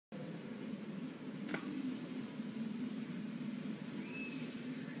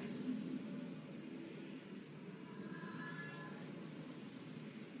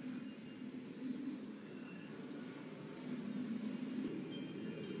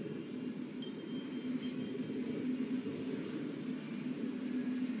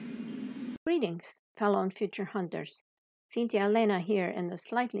Greetings, fellow and future hunters. Cynthia Elena here in the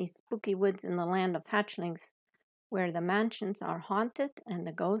slightly spooky woods in the land of Hatchlings, where the mansions are haunted and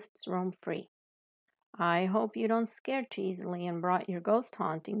the ghosts roam free. I hope you don't scare too easily and brought your ghost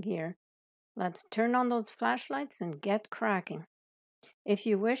haunting gear. Let's turn on those flashlights and get cracking. If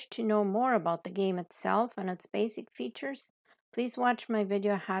you wish to know more about the game itself and its basic features, please watch my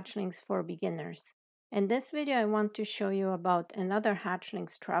video Hatchlings for Beginners. In this video, I want to show you about another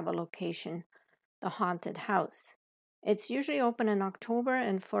Hatchlings travel location, the haunted house. It's usually open in October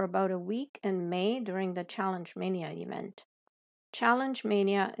and for about a week in May during the Challenge Mania event. Challenge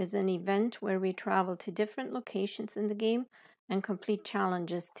Mania is an event where we travel to different locations in the game and complete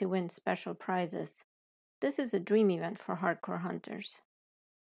challenges to win special prizes. This is a dream event for hardcore hunters.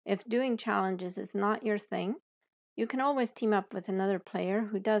 If doing challenges is not your thing, you can always team up with another player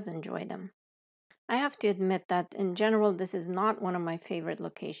who does enjoy them. I have to admit that in general, this is not one of my favorite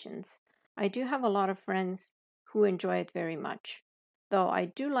locations. I do have a lot of friends who enjoy it very much, though I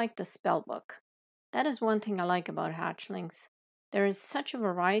do like the spell book. That is one thing I like about Hatchlings. There is such a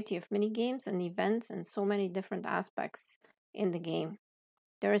variety of mini games and events and so many different aspects in the game.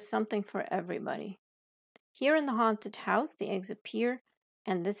 There is something for everybody. Here in the haunted house, the eggs appear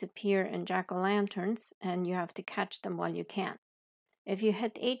and disappear in jack-o'-lanterns, and you have to catch them while you can. If you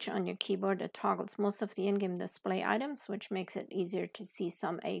hit H on your keyboard, it toggles most of the in-game display items, which makes it easier to see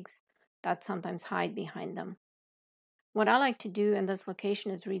some eggs that sometimes hide behind them. What I like to do in this location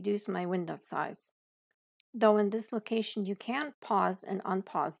is reduce my window size. Though in this location you can pause and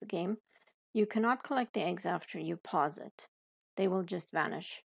unpause the game, you cannot collect the eggs after you pause it. They will just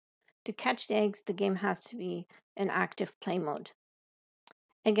vanish. To catch the eggs, the game has to be in active play mode.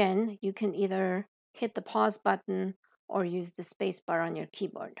 Again, you can either hit the pause button or use the spacebar on your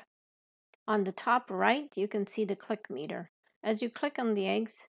keyboard. On the top right, you can see the click meter. As you click on the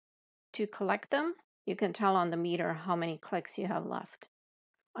eggs to collect them, you can tell on the meter how many clicks you have left.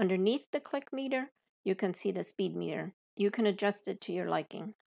 Underneath the click meter, you can see the speed meter. You can adjust it to your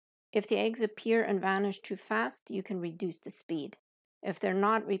liking. If the eggs appear and vanish too fast, you can reduce the speed. If they're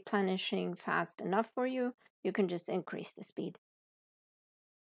not replenishing fast enough for you, you can just increase the speed.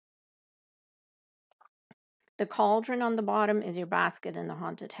 The cauldron on the bottom is your basket in the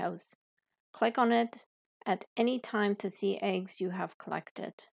haunted house. Click on it at any time to see eggs you have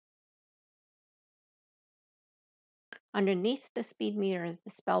collected. Underneath the speed meter is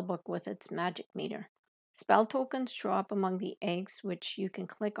the spell book with its magic meter. Spell tokens show up among the eggs, which you can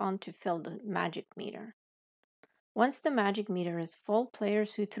click on to fill the magic meter. Once the magic meter is full,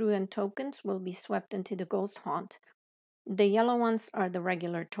 players who threw in tokens will be swept into the ghost haunt. The yellow ones are the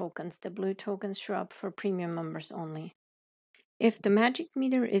regular tokens. The blue tokens show up for premium members only. If the magic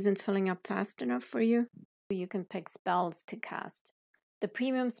meter isn't filling up fast enough for you, you can pick spells to cast. The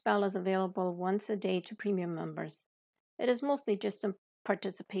premium spell is available once a day to premium members. It is mostly just a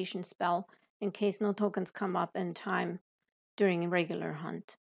participation spell in case no tokens come up in time during a regular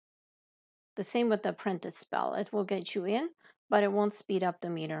hunt. The same with the apprentice spell. It will get you in, but it won't speed up the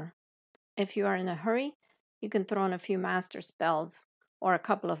meter. If you are in a hurry, you can throw in a few master spells or a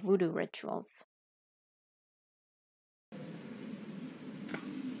couple of voodoo rituals.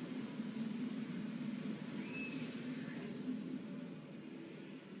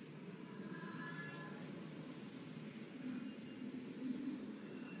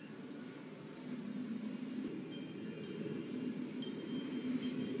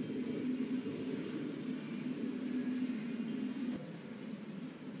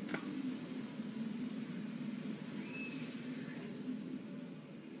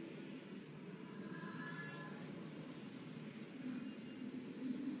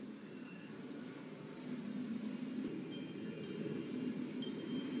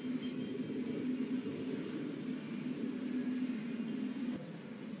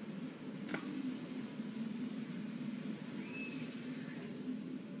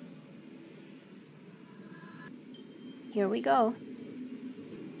 Here we go.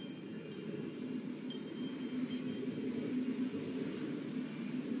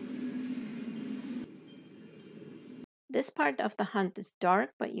 This part of the hunt is dark,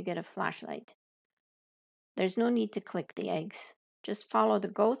 but you get a flashlight. There's no need to click the eggs. Just follow the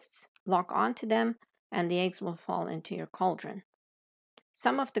ghosts, lock onto them, and the eggs will fall into your cauldron.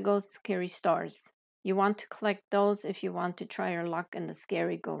 Some of the ghosts carry stars. You want to collect those if you want to try your luck in the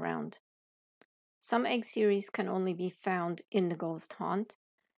scary go-round. Some egg series can only be found in the ghost haunt,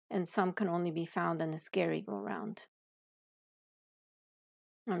 and some can only be found in the scary go-round.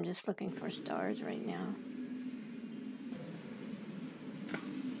 I'm just looking for stars right now.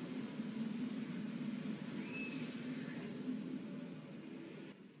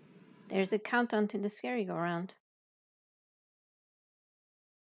 There's a countdown to the scary-go-round.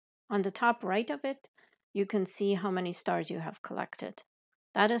 On the top right of it, you can see how many stars you have collected.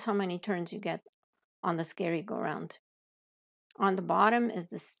 That is how many turns you get on the scary-go-round. On the bottom is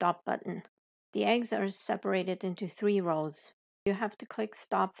the stop button. The eggs are separated into 3 rows. You have to click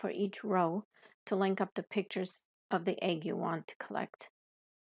stop for each row to link up the pictures of the egg you want to collect.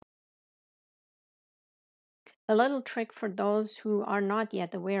 A little trick for those who are not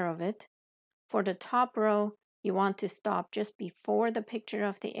yet aware of it. For the top row, you want to stop just before the picture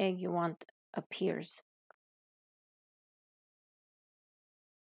of the egg you want appears.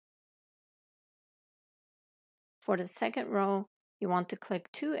 For the second row, you want to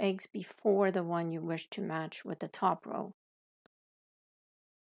click 2 eggs before the one you wish to match with the top row.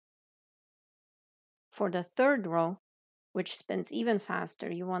 For the third row, which spins even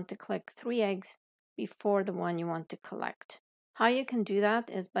faster, you want to click 3 eggs before the one you want to collect. How you can do that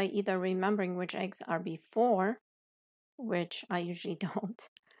is by either remembering which eggs are before, which I usually don't,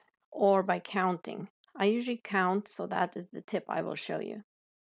 or by counting. I usually count, so that is the tip I will show you.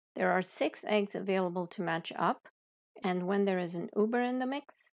 There are 6 eggs available to match up, and when there is an Uber in the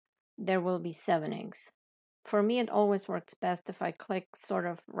mix, there will be 7 eggs. For me, it always works best if I click sort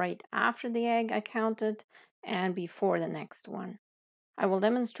of right after the egg I counted and before the next one. I will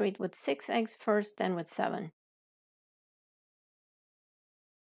demonstrate with 6 eggs first, then with 7.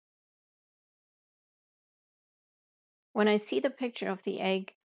 When I see the picture of the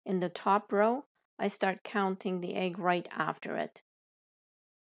egg in the top row, I start counting the egg right after it.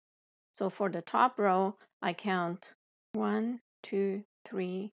 So for the top row, I count 1, 2,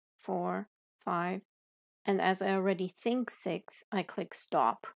 3, 4, 5, and as I already think 6, I click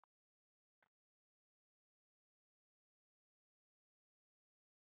stop.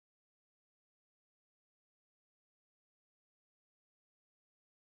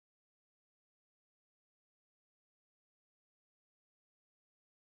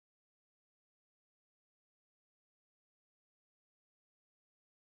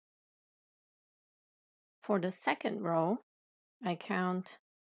 For the second row, I count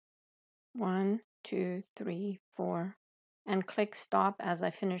 1, 2, 3, 4, and click stop as I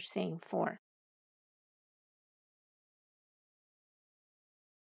finish saying 4.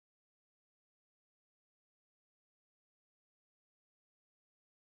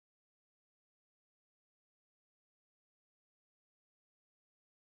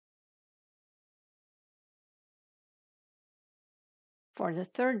 For the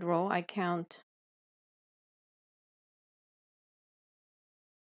third row, I count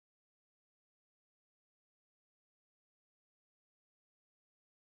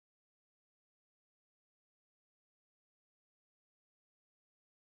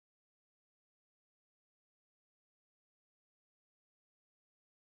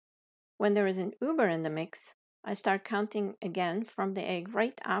 'When there is an Uber in the mix, I start counting again from the egg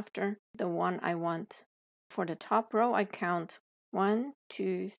right after the one I want. For the top row, I count 1,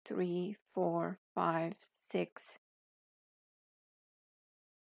 2, 3, 4, 5, 6.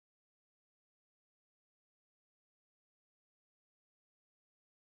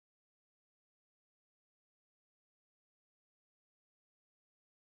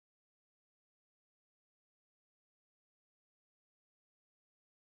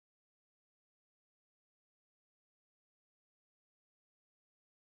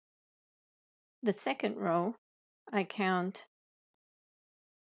 The second row, I count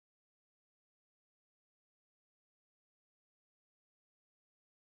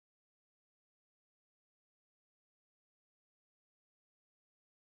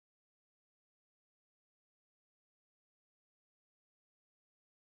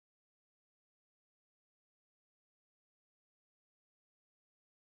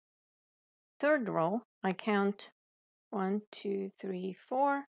 3rd row, I count 1, 2, 3,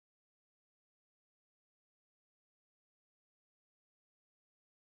 4.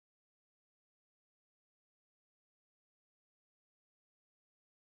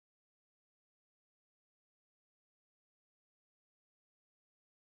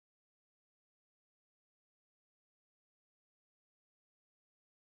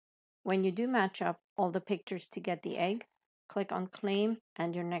 When you do match up all the pictures to get the egg, click on claim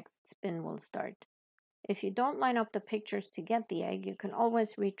and your next spin will start. If you don't line up the pictures to get the egg, you can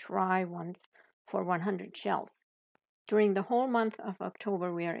always retry once for 100 shells. During the whole month of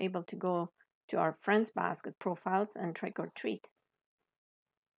October, we are able to go to our friends' basket profiles and trick or treat.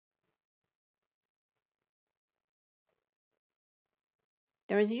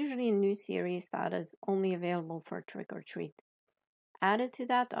 There is usually a new series that is only available for trick or treat. Added to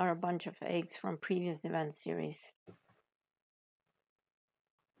that are a bunch of eggs from previous event series.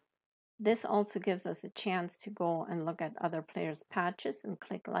 This also gives us a chance to go and look at other players' patches and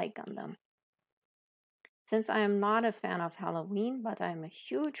click like on them. Since I am not a fan of Halloween, but I'm a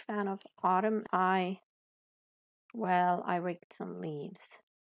huge fan of autumn, I raked some leaves.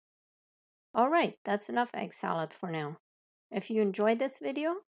 Alright, that's enough egg salad for now. If you enjoyed this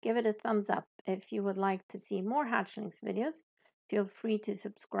video, give it a thumbs up. If you would like to see more Hatchlings videos, feel free to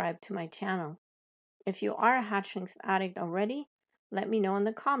subscribe to my channel. If you are a Hatchlings addict already, let me know in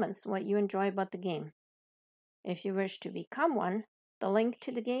the comments what you enjoy about the game. If you wish to become one, the link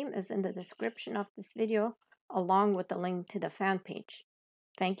to the game is in the description of this video, along with the link to the fan page.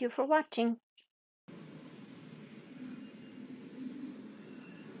 Thank you for watching.